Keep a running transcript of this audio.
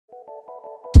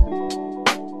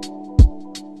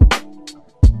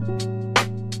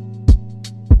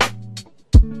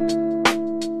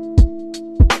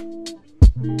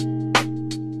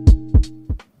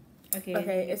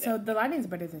Okay, so the lighting's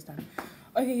better this time.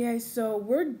 Okay, guys, so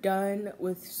we're done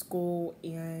with school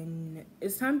and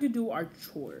it's time to do our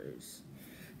chores.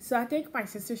 So I think my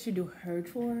sister should do her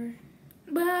chore.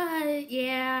 But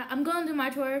yeah, I'm going to do my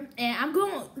chore and I'm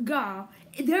going to go.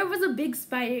 There was a big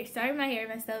spider. Sorry, my hair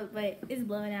messed up, but it's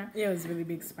blowing out. Yeah, it was a really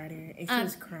big spider and she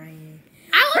was crying.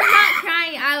 I was not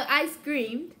crying. I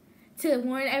screamed to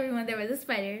warn everyone there was a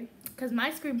spider. Because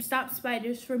my scream stops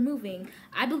spiders from moving.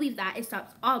 I believe that it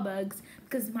stops all bugs.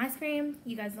 Because my scream,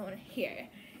 you guys don't want to hear.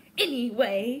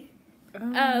 Anyway.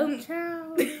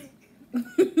 Ciao.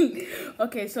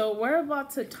 Okay, so we're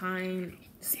about to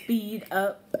speed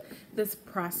up this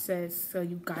process so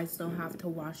you guys don't have to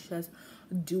watch us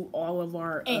do all of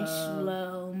our... In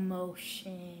slow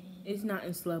motion. It's not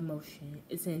in slow motion.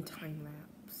 It's in time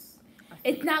lapse.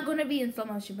 It's not going to be in slow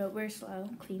motion, but we're slow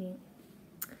cleaning.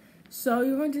 So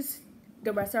you're going to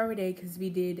the rest of our day because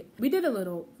we did a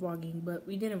little vlogging, but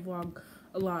we didn't vlog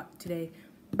a lot today.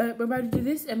 But we're about to do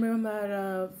this, and we're about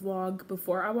to vlog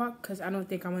before I walk because I don't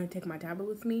think I want to take my tablet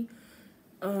with me.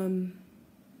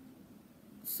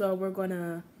 So we're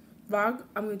gonna vlog.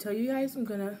 I'm gonna tell you guys. I'm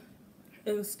gonna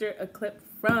illustrate a clip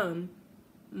from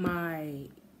my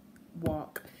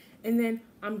walk, and then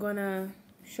I'm gonna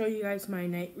show you guys my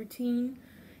night routine.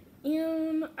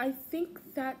 And I think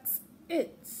that's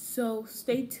it. So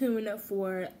stay tuned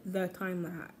for the time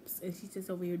lapse. And she's just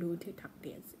over here doing TikTok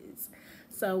dances.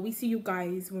 So we see you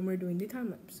guys when we're doing the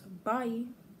time lapse. Bye.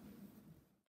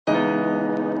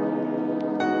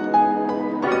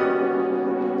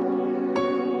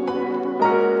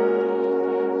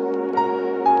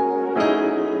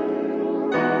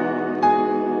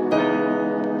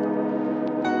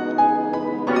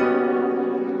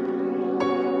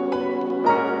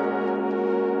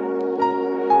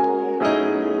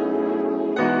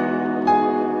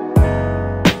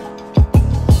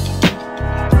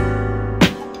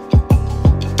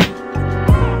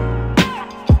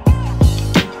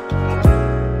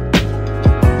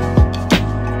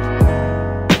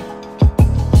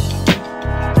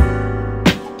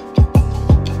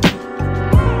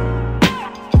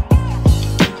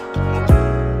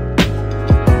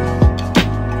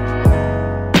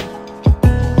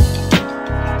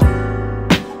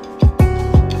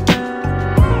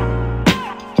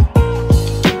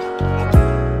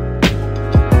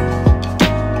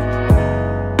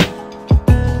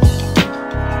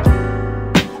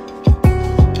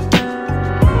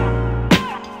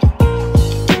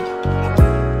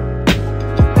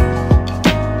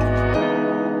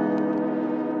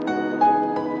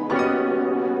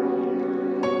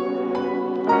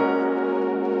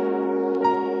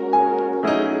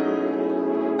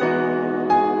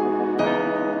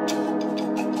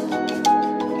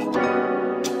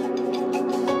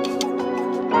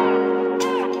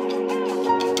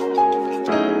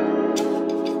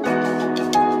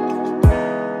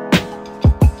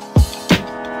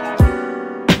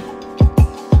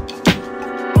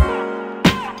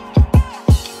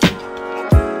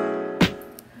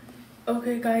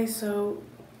 Okay guys, so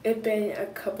it's been a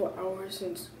couple hours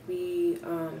since we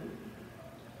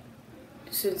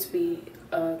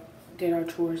did our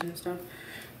chores and stuff.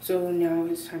 So now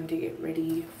it's time to get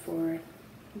ready for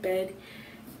bed,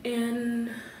 and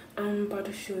I'm about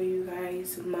to show you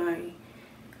guys my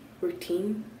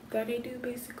routine that I do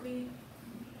basically.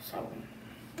 So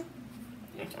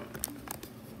next one.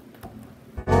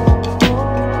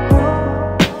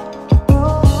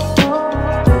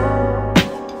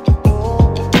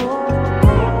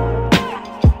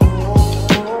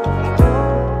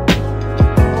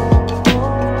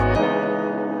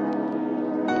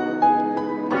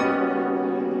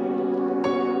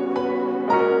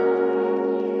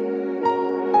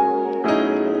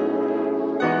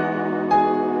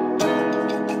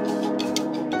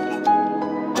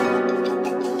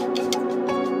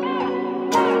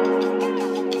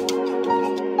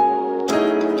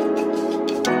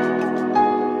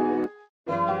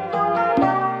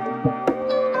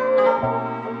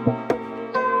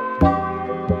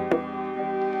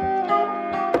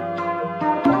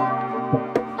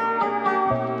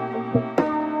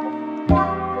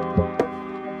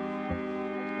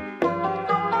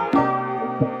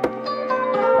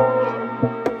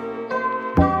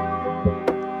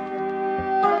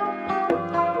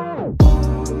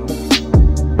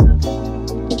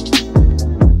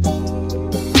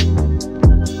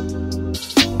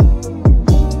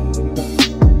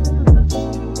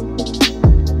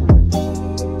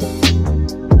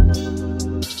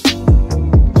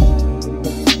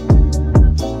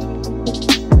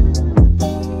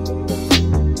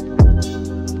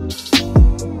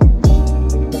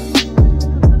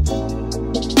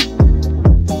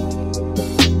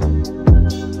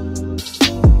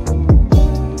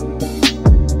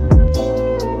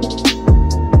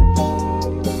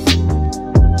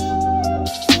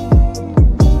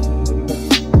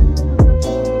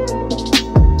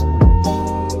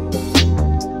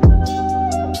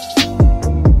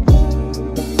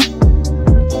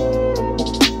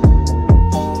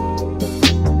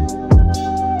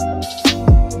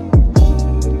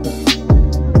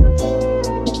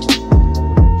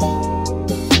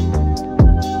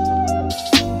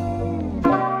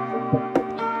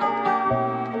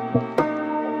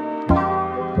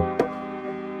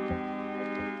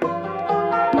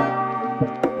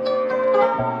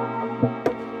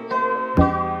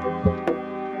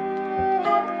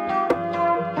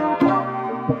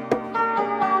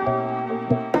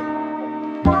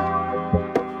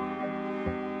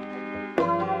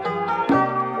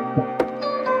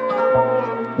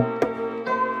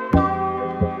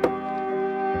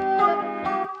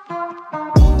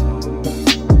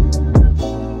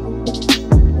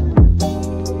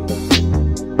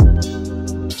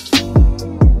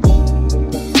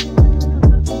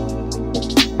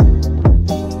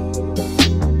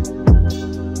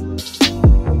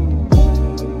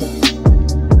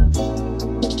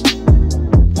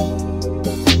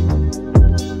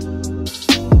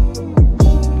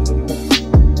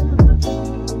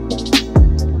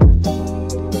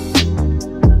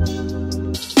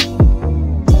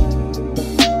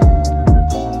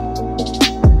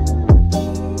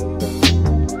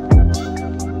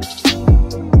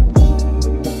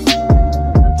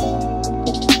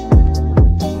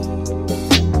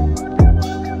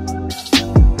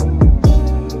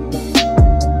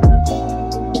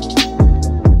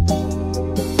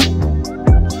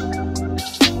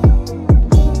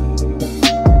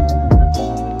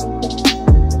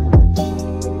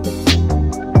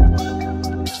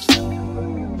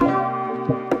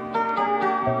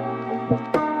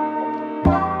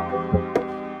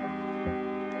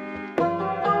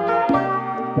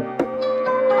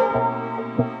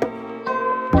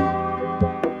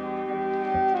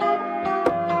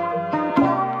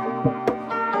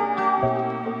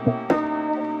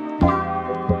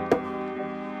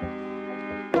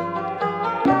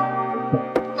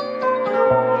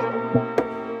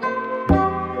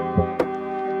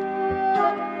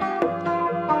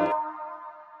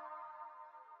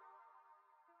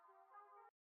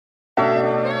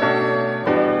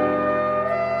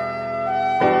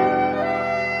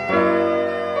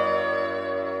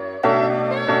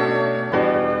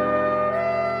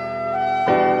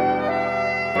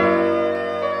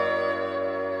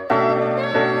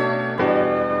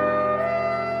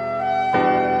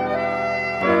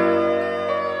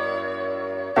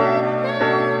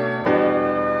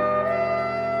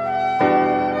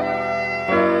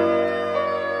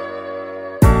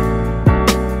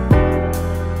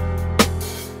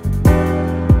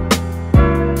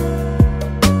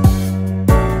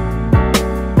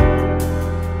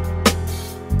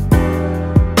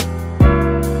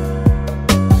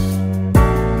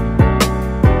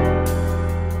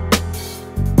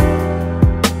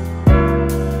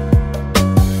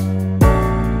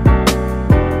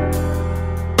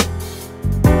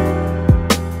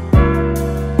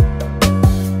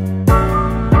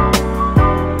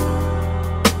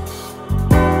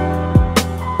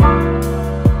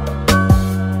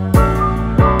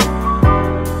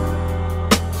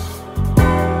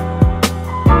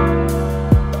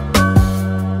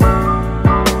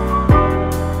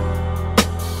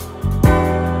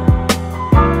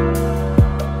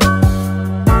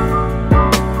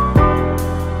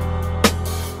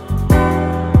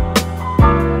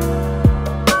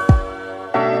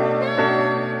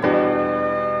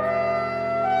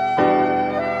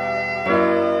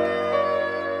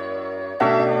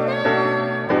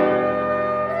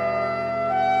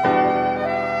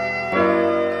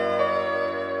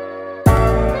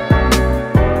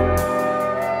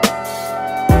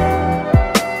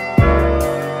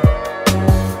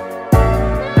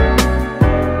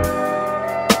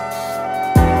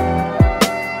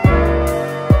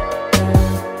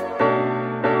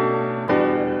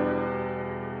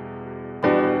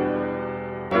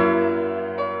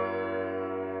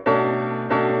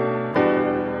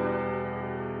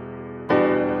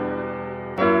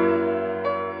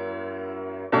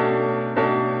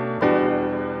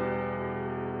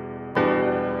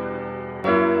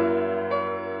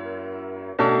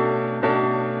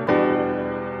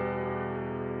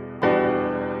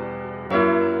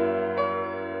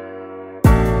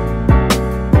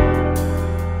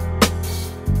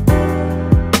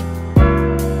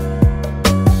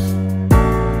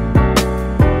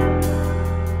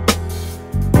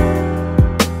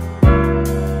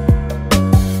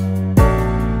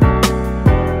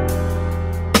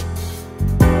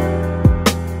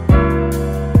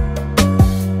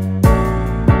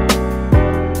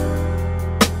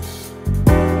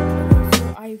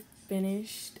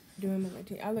 finished doing my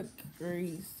routine. I look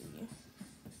greasy.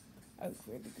 I look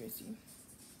really greasy.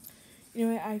 You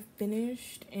know what? I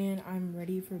finished and I'm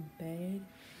ready for bed.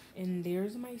 And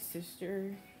there's my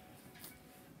sister.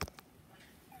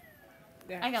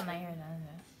 I got my hair done.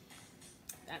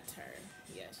 That's her.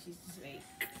 Yeah, she's fake.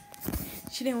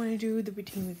 She didn't want to do the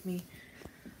routine with me.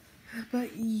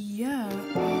 But yeah.